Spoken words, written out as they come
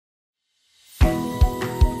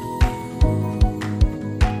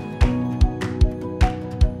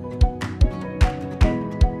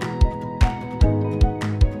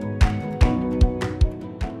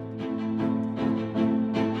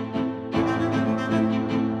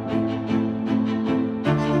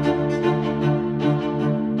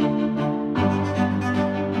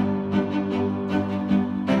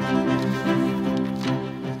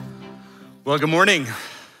Well, good morning.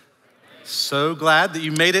 So glad that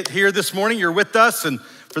you made it here this morning. You're with us. And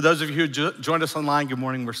for those of you who joined us online, good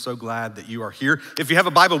morning. We're so glad that you are here. If you have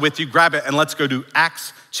a Bible with you, grab it and let's go to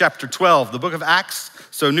Acts chapter 12, the book of Acts.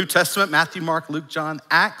 So New Testament, Matthew, Mark, Luke, John,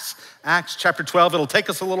 Acts chapter 12. It'll take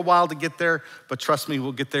us a little while to get there, but trust me,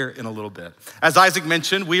 we'll get there in a little bit. As Isaac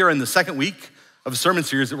mentioned, we are in the second week of a sermon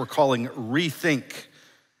series that we're calling Rethink.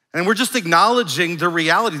 And we're just acknowledging the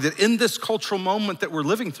reality that in this cultural moment that we're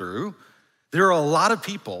living through, there are a lot of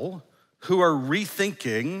people who are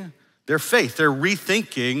rethinking their faith. They're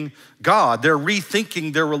rethinking God. They're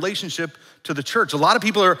rethinking their relationship to the church. A lot of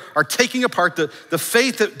people are taking apart the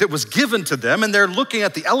faith that was given to them, and they're looking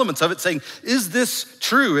at the elements of it saying, is this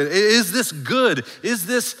true? Is this good? Is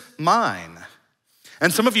this mine?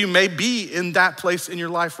 And some of you may be in that place in your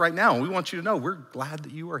life right now. We want you to know we're glad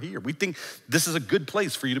that you are here. We think this is a good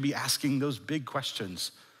place for you to be asking those big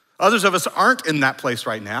questions. Others of us aren't in that place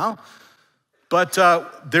right now. But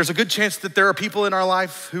there's a good chance that there are people in our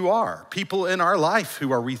life who are. People in our life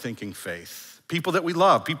who are rethinking faith. People that we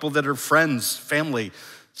love, people that are friends, family,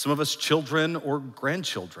 some of us children or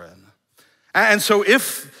grandchildren. And so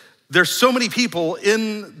if there's so many people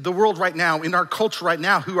in the world right now, in our culture right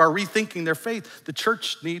now, who are rethinking their faith, the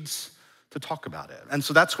church needs to talk about it. And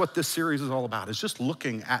so that's what this series is all about, is just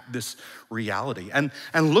looking at this reality and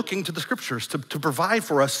looking to the scriptures to provide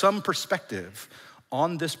for us some perspective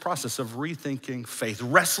on this process of rethinking faith,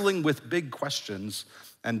 wrestling with big questions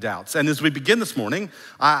and doubts. And as we begin this morning,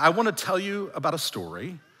 I want to tell you about a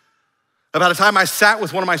story about a time I sat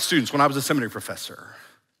with one of my students when I was a seminary professor,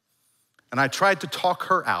 and I tried to talk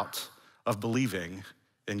her out of believing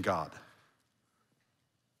in God.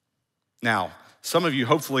 Now, some of you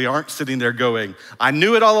hopefully aren't sitting there going, I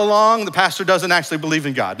knew it all along, the pastor doesn't actually believe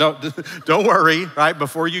in God. No, don't worry, right?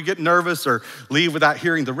 Before you get nervous or leave without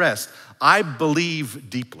hearing the rest, I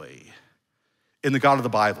believe deeply in the God of the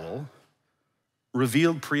Bible,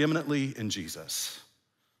 revealed preeminently in Jesus.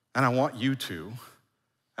 And I want you to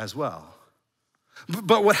as well.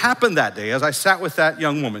 But what happened that day, as I sat with that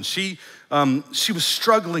young woman, she was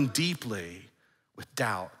struggling deeply with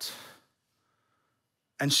doubt.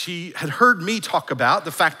 And she had heard me talk about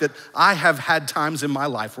the fact that I have had times in my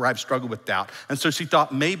life where I've struggled with doubt. And so she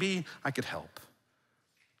thought maybe I could help.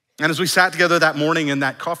 And as we sat together that morning in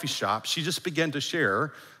that coffee shop, she just began to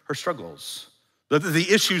share her struggles, the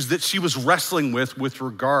issues that she was wrestling with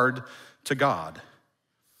regard to God.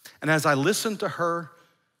 And as I listened to her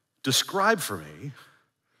describe for me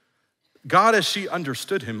God as she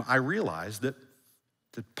understood him, I realized that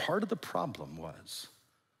part of the problem was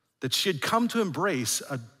that she had come to embrace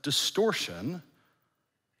a distortion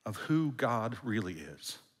of who God really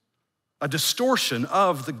is. A distortion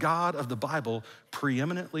of the God of the Bible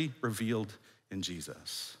preeminently revealed in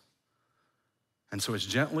Jesus. And so as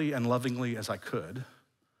gently and lovingly as I could,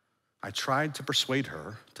 I tried to persuade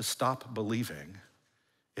her to stop believing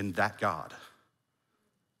in that God.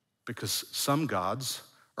 Because some gods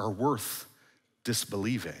are worth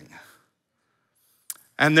disbelieving.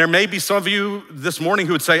 And there may be some of you this morning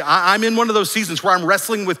who would say, I'm in one of those seasons where I'm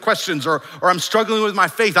wrestling with questions or I'm struggling with my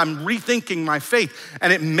faith. I'm rethinking my faith.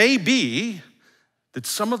 And it may be that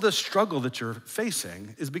some of the struggle that you're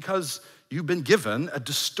facing is because you've been given a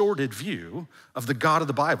distorted view of the God of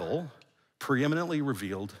the Bible, preeminently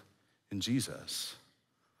revealed in Jesus.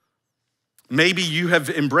 Maybe you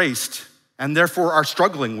have embraced and therefore are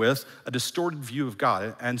struggling with a distorted view of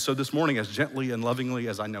God. And so this morning, as gently and lovingly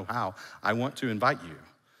as I know how, I want to invite you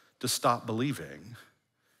to stop believing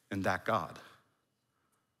in that God.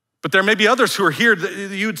 But there may be others who are here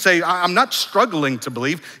that you would say, I'm not struggling to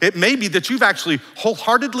believe. It may be that you've actually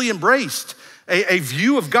wholeheartedly embraced a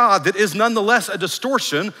view of God that is nonetheless a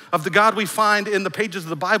distortion of the God we find in the pages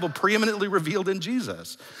of the Bible preeminently revealed in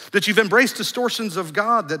Jesus. That you've embraced distortions of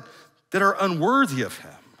God that are unworthy of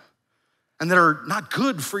him and that are not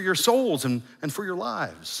good for your souls and for your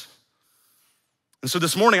lives. And so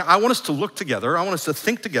this morning, I want us to look together, I want us to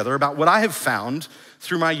think together about what I have found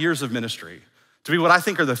through my years of ministry to be what I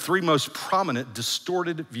think are the three most prominent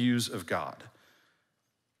distorted views of God,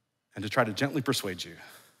 and to try to gently persuade you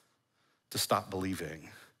to stop believing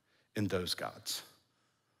in those gods.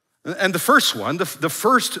 And the first one, the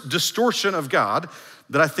first distortion of God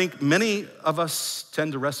that I think many of us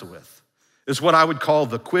tend to wrestle with is what I would call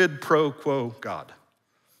the quid pro quo God.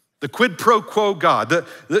 The quid pro quo God.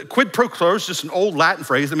 The quid pro quo is just an old Latin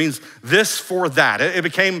phrase that means this for that. It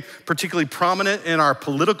became particularly prominent in our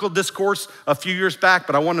political discourse a few years back,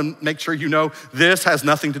 but I want to make sure you know this has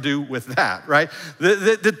nothing to do with that, right?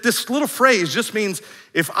 This little phrase just means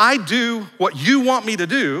if I do what you want me to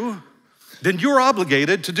do, then you're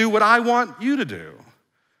obligated to do what I want you to do.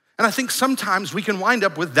 And I think sometimes we can wind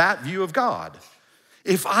up with that view of God.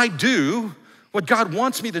 If I do what God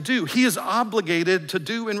wants me to do, he is obligated to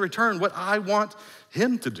do in return what I want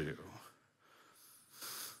him to do.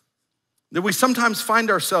 That we sometimes find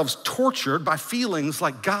ourselves tortured by feelings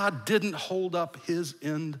like God didn't hold up his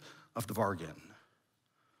end of the bargain.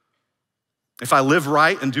 If I live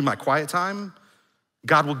right and do my quiet time,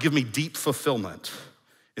 God will give me deep fulfillment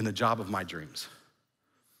in the job of my dreams.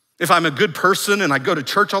 If I'm a good person and I go to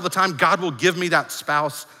church all the time, God will give me that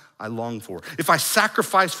spouse I long for. If I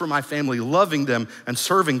sacrifice for my family, loving them and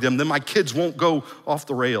serving them, then my kids won't go off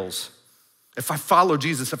the rails. If I follow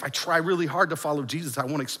Jesus, if I try really hard to follow Jesus, I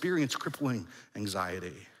won't experience crippling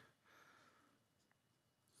anxiety.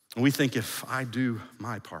 And we think if I do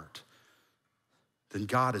my part, then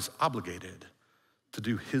God is obligated to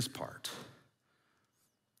do his part.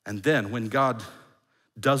 And then when God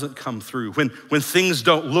doesn't come through, when things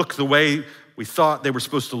don't look the way we thought they were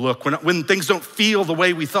supposed to look, when things don't feel the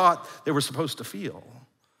way we thought they were supposed to feel,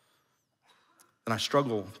 then I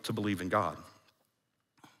struggle to believe in God.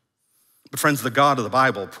 But friends, the God of the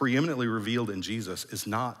Bible, preeminently revealed in Jesus, is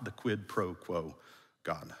not the quid pro quo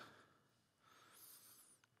God.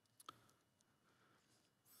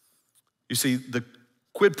 You see, the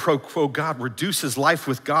quid pro quo God reduces life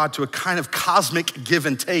with God to a kind of cosmic give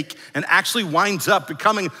and take and actually winds up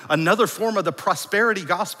becoming another form of the prosperity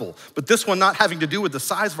gospel, but this one not having to do with the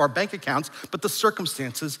size of our bank accounts, but the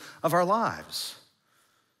circumstances of our lives.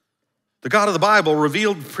 The God of the Bible,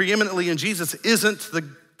 revealed preeminently in Jesus, isn't the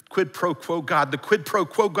quid pro quo God. The quid pro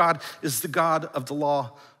quo God is the God of the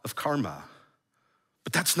law of karma.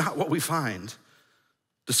 But that's not what we find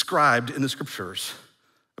described in the scriptures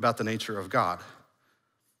about the nature of God.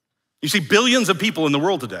 You see, billions of people in the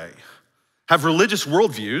world today have religious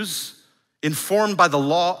worldviews informed by the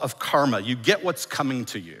law of karma. You get what's coming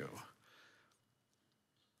to you.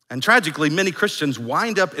 And tragically, many Christians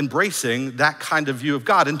wind up embracing that kind of view of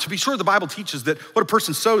God. And to be sure, the Bible teaches that what a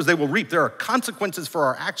person sows, they will reap. There are consequences for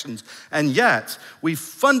our actions. And yet, we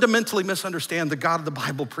fundamentally misunderstand the God of the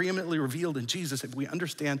Bible preeminently revealed in Jesus if we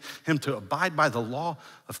understand him to abide by the law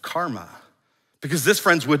of karma. Because this,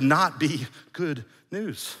 friends, would not be good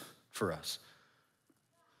news for us.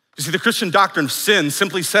 You see, the Christian doctrine of sin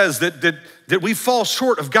simply says that we fall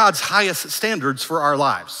short of God's highest standards for our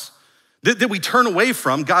lives. That we turn away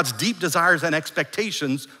from God's deep desires and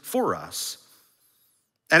expectations for us.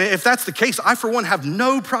 And if that's the case, I, for one, have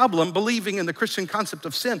no problem believing in the Christian concept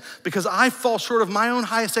of sin because I fall short of my own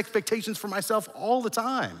highest expectations for myself all the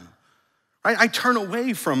time. Right? I turn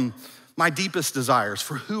away from my deepest desires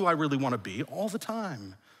for who I really want to be all the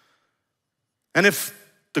time. And if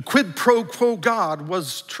the quid pro quo God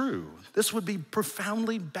was true, this would be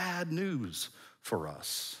profoundly bad news for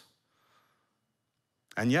us.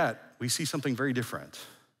 And yet, we see something very different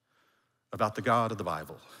about the God of the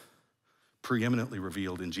Bible, preeminently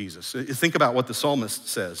revealed in Jesus. Think about what the psalmist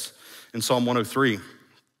says in Psalm 103,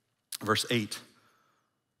 verse 8.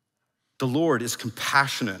 The Lord is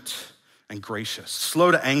compassionate and gracious,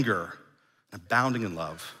 slow to anger, and abounding in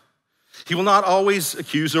love. He will not always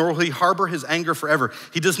accuse, nor will he harbor his anger forever.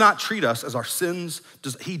 He does not treat us as our sins,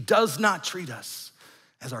 he does not treat us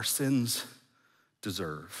as our sins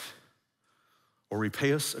deserve, or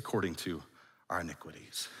repay us according to our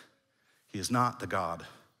iniquities. He is not the God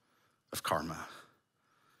of karma.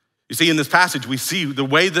 You see, in this passage, we see the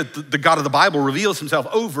way that the God of the Bible reveals himself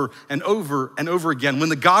over and over and over again. When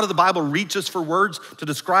the God of the Bible reaches for words to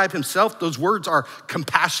describe himself, those words are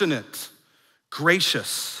compassionate,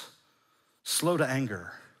 gracious, slow to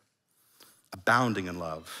anger, abounding in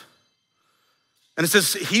love. And it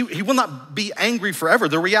says he will not be angry forever.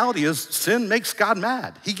 The reality is sin makes God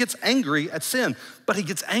mad. He gets angry at sin, but he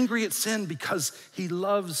gets angry at sin because he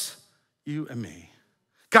loves you and me.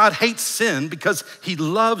 God hates sin because he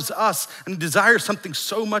loves us and desires something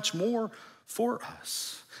so much more for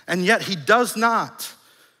us. And yet he does not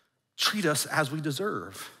treat us as we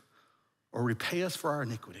deserve or repay us for our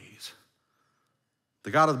iniquities.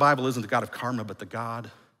 The God of the Bible isn't the God of karma, but the God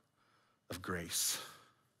of grace.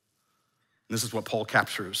 And this is what Paul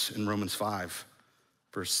captures in Romans 5,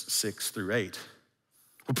 verse 6 through 8.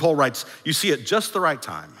 Where Paul writes, you see, at just the right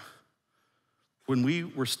time, when we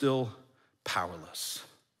were still powerless,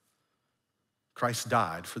 Christ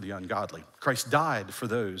died for the ungodly. Christ died for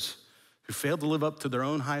those who failed to live up to their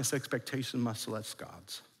own highest expectation, much less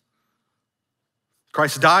God's.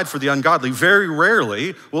 Christ died for the ungodly. Very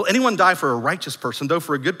rarely will anyone die for a righteous person, though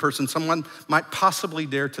for a good person, someone might possibly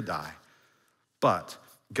dare to die. But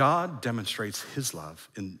God demonstrates his love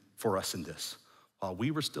for us in this. While we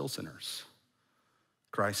were still sinners,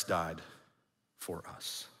 Christ died for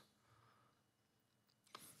us.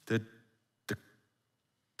 that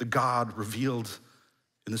the God revealed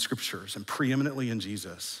in the scriptures and preeminently in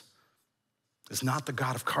Jesus is not the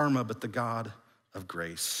God of karma, but the God of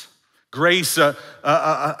grace. Grace,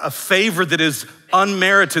 a favor that is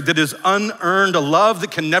unmerited, that is unearned, a love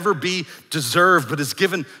that can never be deserved, but is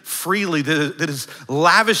given freely, that is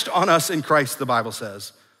lavished on us in Christ, the Bible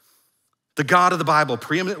says. The God of the Bible,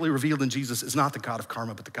 preeminently revealed in Jesus, is not the God of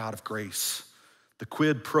karma, but the God of grace. The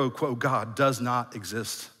quid pro quo God does not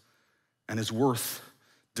exist and is worth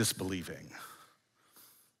disbelieving.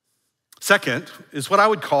 Second is what I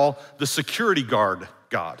would call the security guard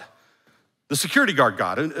God. The security guard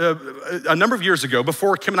God. A number of years ago,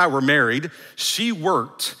 before Kim and I were married, she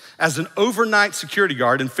worked as an overnight security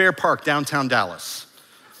guard in Fair Park, downtown Dallas.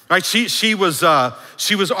 Right? She was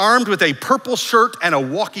armed with a purple shirt and a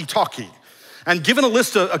walkie-talkie, and given a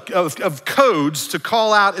list of codes to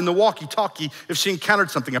call out in the walkie-talkie if she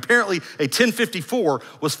encountered something. Apparently, a 1054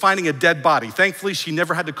 was finding a dead body. Thankfully, she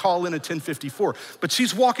never had to call in a 1054. But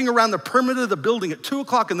she's walking around the perimeter of the building at 2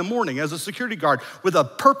 o'clock in the morning as a security guard with a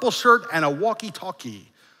purple shirt and a walkie-talkie.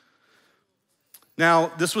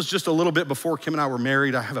 Now, this was just a little bit before Kim and I were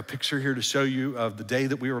married. I have a picture here to show you of the day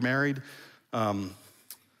that we were married.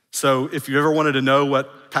 So if you ever wanted to know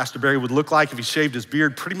what Pastor Barry would look like if he shaved his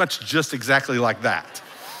beard, pretty much just exactly like that.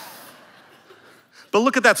 But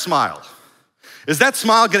look at that smile. Is that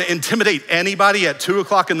smile gonna intimidate anybody at 2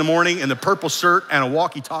 o'clock in the morning in the purple shirt and a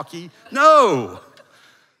walkie-talkie? No.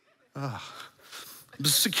 The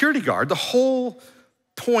security guard, the whole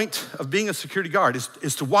point of being a security guard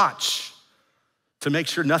is to watch, to make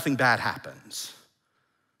sure nothing bad happens.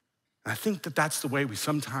 And I think that that's the way we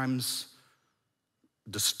sometimes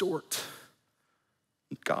distort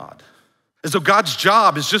God. As though God's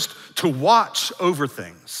job is just to watch over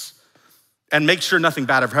things and make sure nothing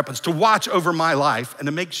bad ever happens, to watch over my life and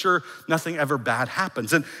to make sure nothing ever bad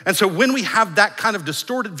happens. And so when we have that kind of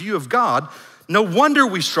distorted view of God, no wonder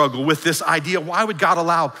we struggle with this idea, why would God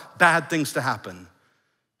allow bad things to happen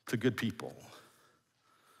to good people?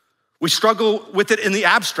 We struggle with it in the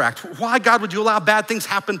abstract. Why, God, would you allow bad things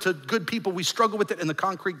happen to good people? We struggle with it in the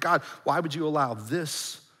concrete. God, why would you allow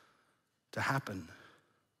this to happen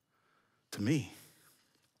to me?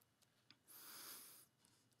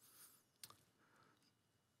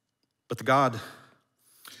 But the God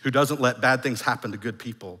who doesn't let bad things happen to good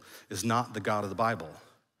people is not the God of the Bible,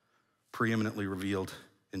 preeminently revealed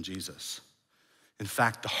in Jesus. In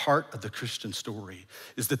fact, the heart of the Christian story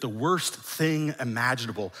is that the worst thing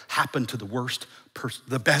imaginable happened to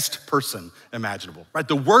the best person imaginable, right?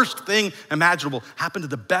 The worst thing imaginable happened to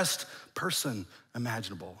the best person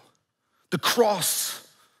imaginable. The cross,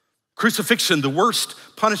 crucifixion, the worst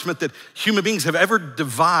punishment that human beings have ever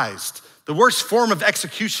devised, the worst form of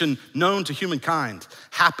execution known to humankind,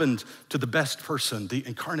 happened to the best person, the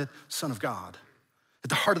incarnate Son of God.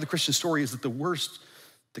 At the heart of the Christian story is that the worst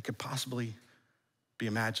that could possibly be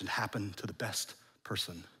imagined happened to the best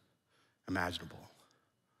person imaginable.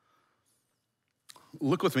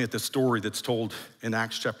 Look with me at this story that's told in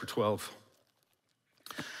Acts chapter 12.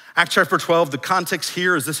 Acts chapter 12, the context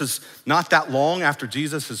here is this is not that long after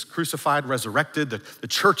Jesus is crucified, resurrected, the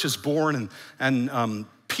church is born, and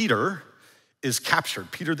Peter is captured.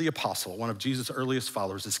 Peter the apostle, one of Jesus' earliest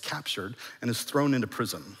followers, is captured and is thrown into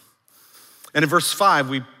prison. And in verse 5,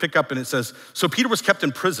 we pick up and it says, so Peter was kept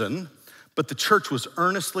in prison, but the church was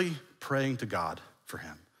earnestly praying to God for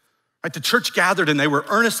him. Right? The church gathered and they were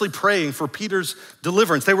earnestly praying for Peter's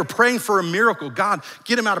deliverance. They were praying for a miracle. God,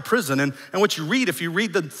 get him out of prison. And what you read, if you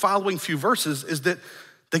read the following few verses, is that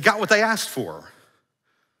they got what they asked for.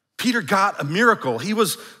 Peter got a miracle. He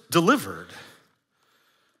was delivered.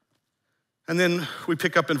 And then we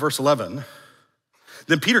pick up in verse 11.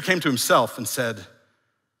 Then Peter came to himself and said,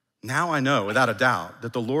 now I know without a doubt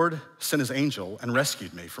that the Lord sent his angel and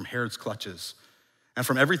rescued me from Herod's clutches and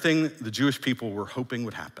from everything the Jewish people were hoping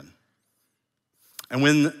would happen. And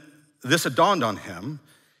when this had dawned on him,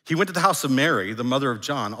 he went to the house of Mary, the mother of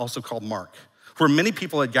John, also called Mark, where many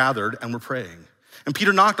people had gathered and were praying. And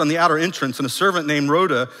Peter knocked on the outer entrance, and a servant named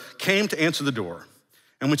Rhoda came to answer the door.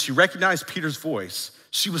 And when she recognized Peter's voice,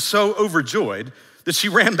 she was so overjoyed that she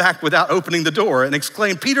ran back without opening the door and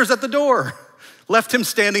exclaimed, Peter's at the door. Left him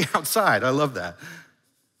standing outside. I love that.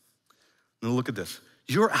 And look at this.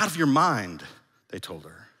 You're out of your mind, they told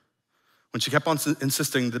her. When she kept on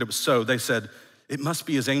insisting that it was so, they said, it must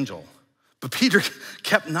be his angel. But Peter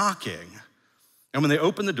kept knocking. And when they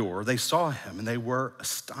opened the door, they saw him and they were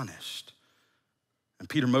astonished. And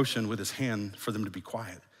Peter motioned with his hand for them to be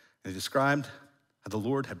quiet. And he described how the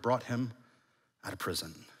Lord had brought him out of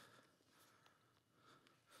prison.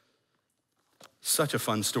 Such a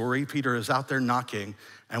fun story. Peter is out there knocking,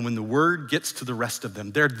 and when the word gets to the rest of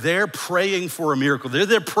them, they're there praying for a miracle. They're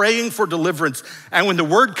there praying for deliverance. And when the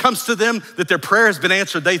word comes to them that their prayer has been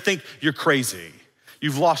answered, they think you're crazy.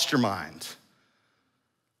 You've lost your mind.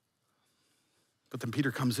 But then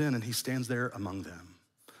Peter comes in and he stands there among them,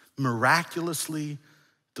 miraculously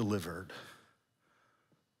delivered.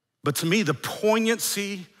 But to me, the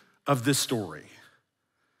poignancy of this story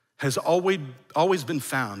has always been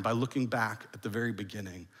found by looking back at the very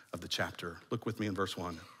beginning of the chapter. Look with me in verse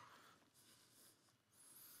 1.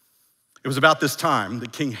 It was about this time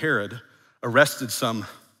that King Herod arrested some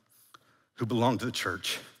who belonged to the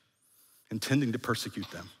church, intending to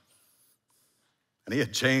persecute them. And he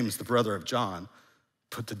had James, the brother of John,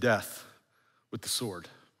 put to death with the sword.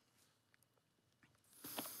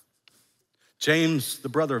 James, the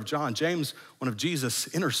brother of John, James, one of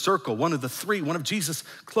Jesus' inner circle, one of the three, one of Jesus'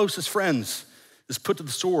 closest friends, is put to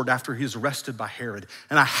the sword after he is arrested by Herod.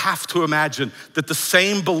 And I have to imagine that the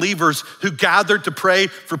same believers who gathered to pray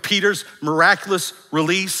for Peter's miraculous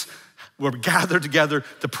release were gathered together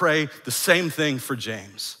to pray the same thing for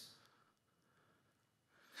James.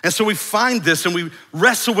 And so we find this and we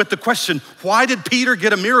wrestle with the question, why did Peter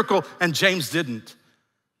get a miracle and James didn't?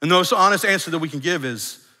 And the most honest answer that we can give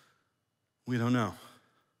is, we don't know.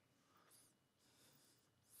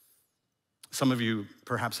 Some of you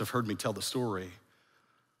perhaps have heard me tell the story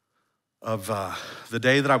of the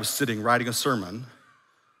day that I was sitting writing a sermon,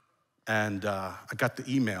 and I got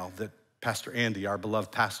the email that Pastor Andy, our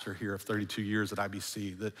beloved pastor here of 32 years at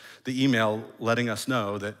IBC, the email letting us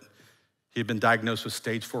know that he had been diagnosed with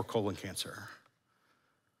stage 4 colon cancer.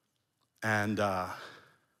 And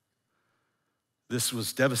this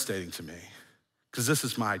was devastating to me because this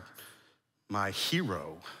is my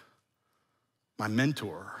hero, my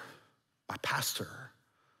mentor, my pastor,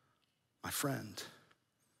 my friend.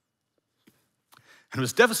 And it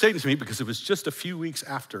was devastating to me because it was just a few weeks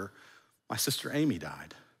after my sister Amy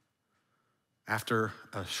died, after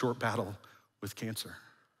a short battle with cancer.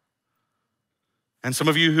 And some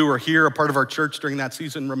of you who are here, a part of our church during that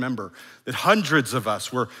season, remember that hundreds of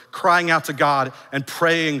us were crying out to God and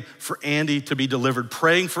praying for Andy to be delivered,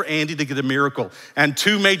 praying for Andy to get a miracle. And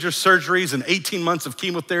 2 major surgeries and 18 months of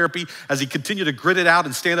chemotherapy as he continued to grit it out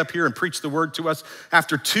and stand up here and preach the word to us.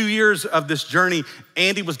 After 2 years of this journey,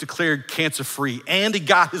 Andy was declared cancer-free. Andy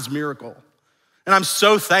got his miracle. And I'm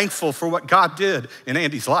so thankful for what God did in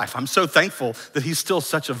Andy's life. I'm so thankful that he's still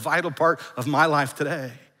such a vital part of my life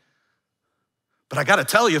today. But I gotta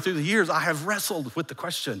tell you, through the years, I have wrestled with the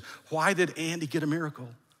question, why did Andy get a miracle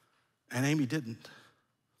and Amy didn't?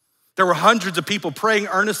 There were hundreds of people praying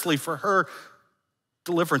earnestly for her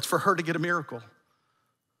deliverance, for her to get a miracle.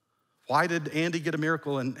 Why did Andy get a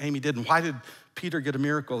miracle and Amy didn't? Why did Peter get a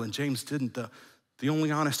miracle and James didn't? The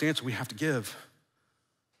only honest answer we have to give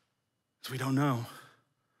is we don't know.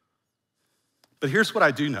 But here's what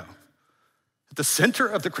I do know. At the center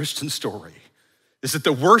of the Christian story is that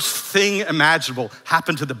the worst thing imaginable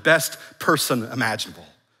happened to the best person imaginable.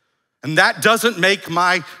 And that doesn't make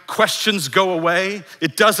my questions go away.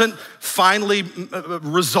 It doesn't finally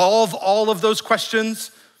resolve all of those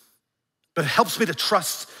questions, but it helps me to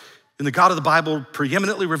trust in the God of the Bible,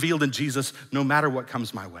 preeminently revealed in Jesus, no matter what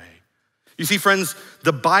comes my way. You see, friends,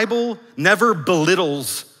 the Bible never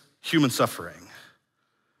belittles human suffering,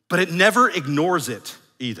 but it never ignores it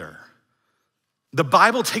either. The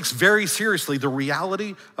Bible takes very seriously the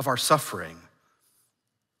reality of our suffering.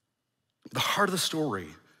 The heart of the story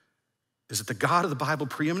is that the God of the Bible,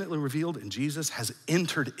 preeminently revealed in Jesus, has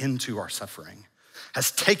entered into our suffering,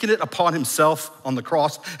 has taken it upon himself on the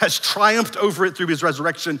cross, has triumphed over it through his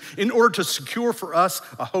resurrection in order to secure for us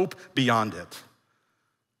a hope beyond it.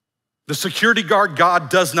 The security guard God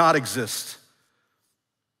does not exist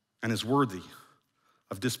and is worthy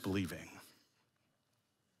of disbelieving.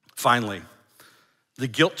 Finally, the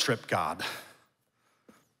guilt trip God.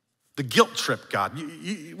 The guilt trip God.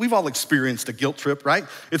 We've all experienced a guilt trip, right?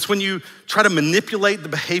 It's when you try to manipulate the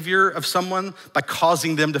behavior of someone by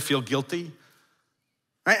causing them to feel guilty.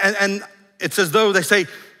 Right? And it's as though they say,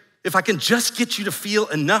 if I can just get you to feel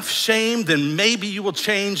enough shame, then maybe you will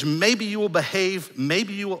change, maybe you will behave,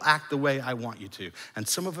 maybe you will act the way I want you to. And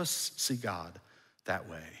some of us see God that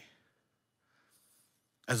way.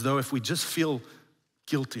 As though if we just feel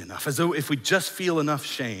guilty enough, as though if we just feel enough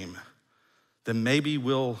shame, then maybe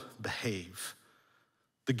we'll behave.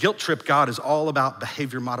 The guilt trip God is all about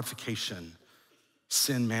behavior modification,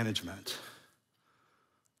 sin management.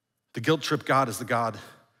 The guilt trip God is the God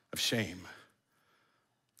of shame.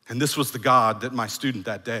 And this was the God that my student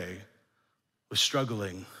that day was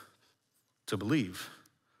struggling to believe.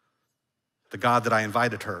 The God that I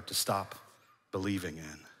invited her to stop believing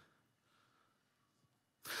in.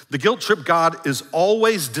 The guilt trip God is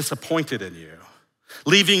always disappointed in you,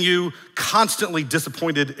 leaving you constantly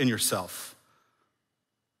disappointed in yourself.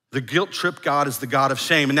 The guilt trip God is the God of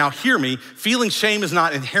shame. And now hear me, feeling shame is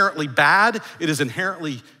not inherently bad, it is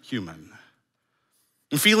inherently human.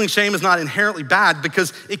 And feeling shame is not inherently bad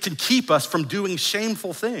because it can keep us from doing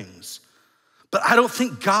shameful things. But I don't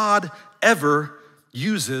think God ever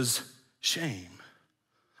uses shame.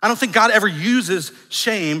 I don't think God ever uses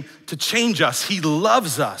shame to change us. He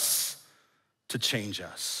loves us to change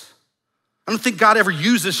us. I don't think God ever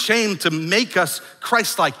uses shame to make us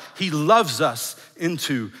Christ-like. He loves us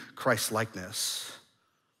into Christ-likeness.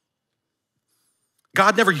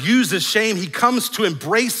 God never uses shame. He comes to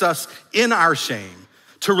embrace us in our shame,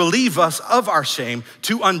 to relieve us of our shame,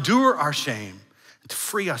 to endure our shame, and to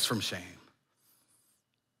free us from shame.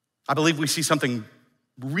 I believe we see something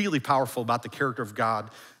really powerful about the character of God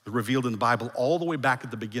revealed in the Bible all the way back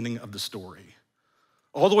at the beginning of the story.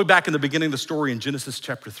 All the way back in the beginning of the story in Genesis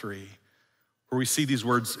chapter 3, where we see these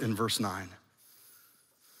words in verse 9.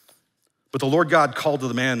 But the Lord God called to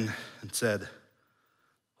the man and said,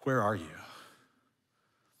 "Where are you?"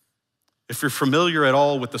 If you're familiar at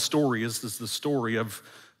all with the story, this is the story of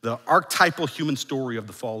the archetypal human story of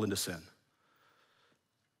the fall into sin.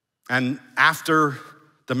 And after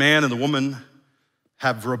the man and the woman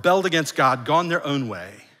have rebelled against God, gone their own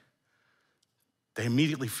way, they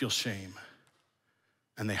immediately feel shame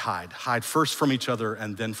and they hide first from each other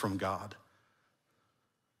and then from God.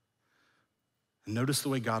 And notice the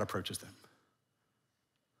way God approaches them.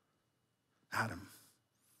 Adam,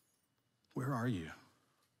 where are you?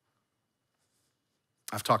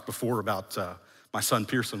 I've talked before about my son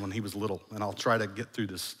Pearson when he was little, and I'll try to get through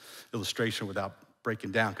this illustration without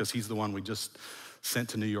breaking down because he's the one we just sent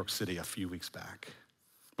to New York City a few weeks back.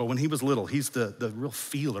 But when he was little, he's the real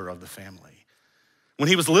feeler of the family. When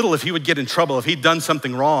he was little, if he would get in trouble, if he'd done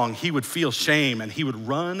something wrong, he would feel shame and he would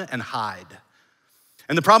run and hide.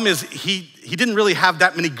 And the problem is he didn't really have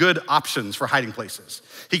that many good options for hiding places.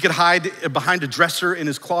 He could hide behind a dresser in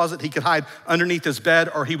his closet, he could hide underneath his bed,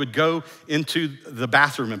 or he would go into the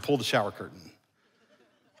bathroom and pull the shower curtain.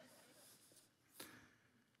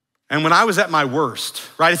 And when I was at my worst,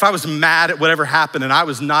 right, if I was mad at whatever happened and I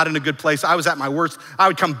was not in a good place, I was at my worst, I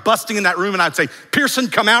would come busting in that room and I'd say, "Pearson,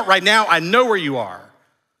 come out right now, I know where you are."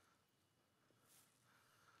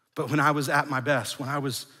 But when I was at my best, when I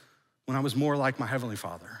was more like my Heavenly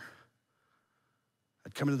Father,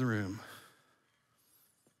 I'd come into the room,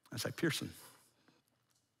 I'd say, "Pearson,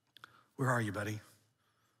 where are you, buddy?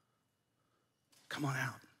 Come on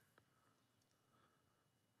out."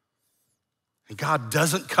 And God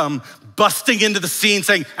doesn't come busting into the scene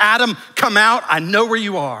saying, "Adam, come out, I know where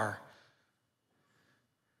you are."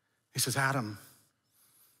 He says, "Adam,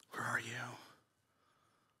 where are you?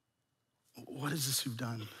 What is this you've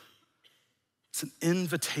done?" It's an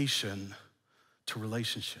invitation to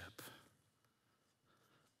relationship.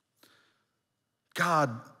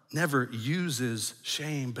 God never uses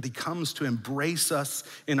shame, but he comes to embrace us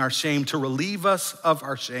in our shame, to relieve us of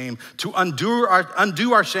our shame, to undo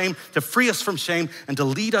our shame, to free us from shame, and to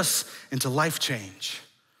lead us into life change.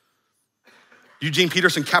 Eugene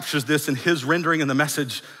Peterson captures this in his rendering in the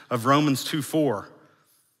message of Romans 2:4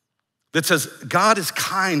 that says, "God is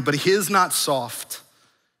kind, but he is not soft.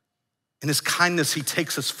 In his kindness, he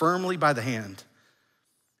takes us firmly by the hand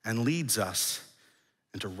and leads us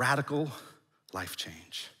into radical life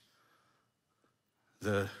change."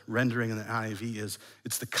 The rendering in the NIV is,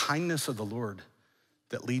 it's the kindness of the Lord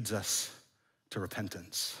that leads us to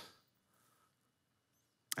repentance.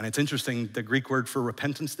 And it's interesting, the Greek word for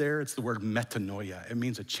repentance there, it's the word metanoia. It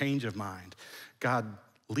means a change of mind. God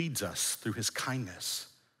leads us through his kindness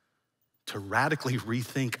to radically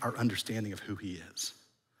rethink our understanding of who he is.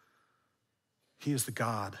 He is the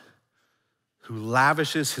God who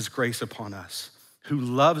lavishes his grace upon us, who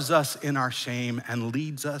loves us in our shame and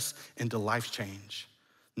leads us into life change,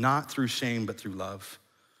 not through shame, but through love.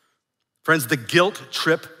 Friends, the guilt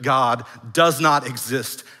trip God does not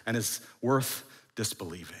exist and is worth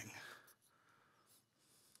disbelieving.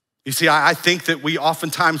 You see, I think that we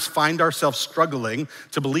oftentimes find ourselves struggling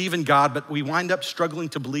to believe in God, but we wind up struggling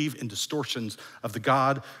to believe in distortions of the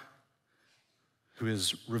God who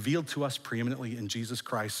is revealed to us preeminently in Jesus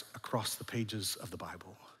Christ across the pages of the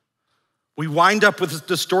Bible. We wind up with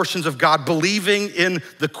distortions of God, believing in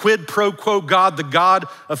the quid pro quo God, the God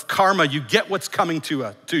of karma. You get what's coming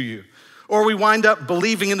to you. Or we wind up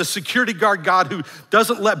believing in the security guard God who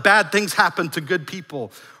doesn't let bad things happen to good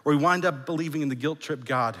people. Or we wind up believing in the guilt trip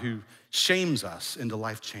God who shames us into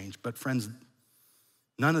life change. But friends,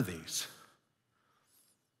 none of these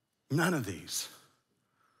None of these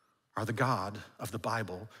are the God of the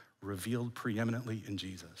Bible revealed preeminently in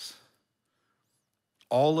Jesus.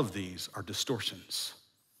 All of these are distortions.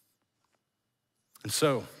 And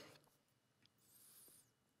so,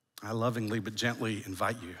 I lovingly but gently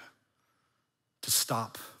invite you to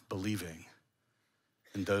stop believing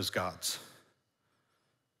in those gods,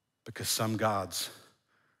 because some gods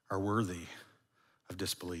are worthy of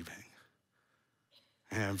disbelieving.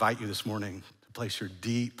 And I invite you this morning to place your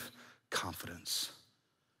deep confidence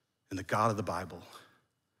in the God of the Bible,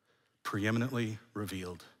 preeminently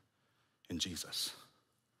revealed in Jesus.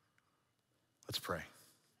 Let's pray.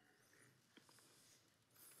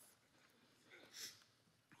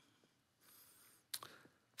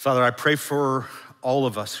 Father, I pray for all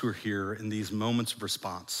of us who are here in these moments of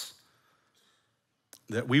response,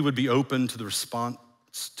 that we would be open to the response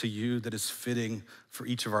to you that is fitting for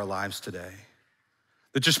each of our lives today.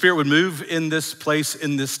 That your Spirit would move in this place,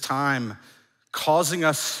 in this time, causing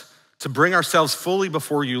us to bring ourselves fully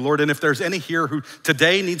before you, Lord. And if there's any here who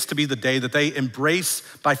today needs to be the day that they embrace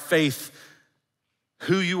by faith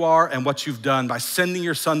who you are and what you've done by sending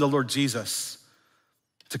your Son, the Lord Jesus,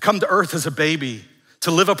 to come to earth as a baby, to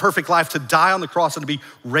live a perfect life, to die on the cross and to be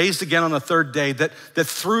raised again on the third day, that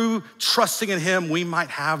through trusting in him, we might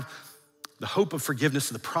have the hope of forgiveness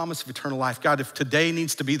and the promise of eternal life. God, if today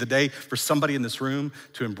needs to be the day for somebody in this room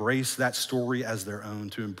to embrace that story as their own,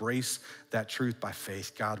 to embrace that truth by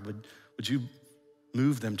faith, God, would you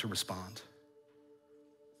move them to respond?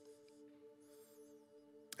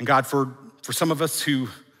 And God, for some of us who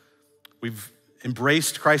we've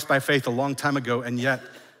embraced Christ by faith a long time ago, and yet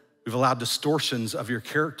we've allowed distortions of your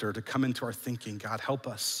character to come into our thinking. God, help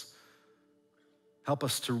us. Help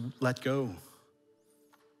us to let go,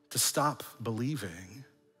 to stop believing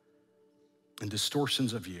in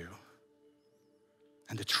distortions of you,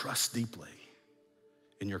 and to trust deeply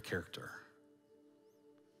in your character.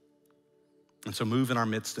 And so move in our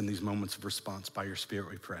midst in these moments of response by your Spirit,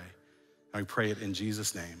 we pray. And we pray it in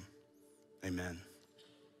Jesus' name, amen.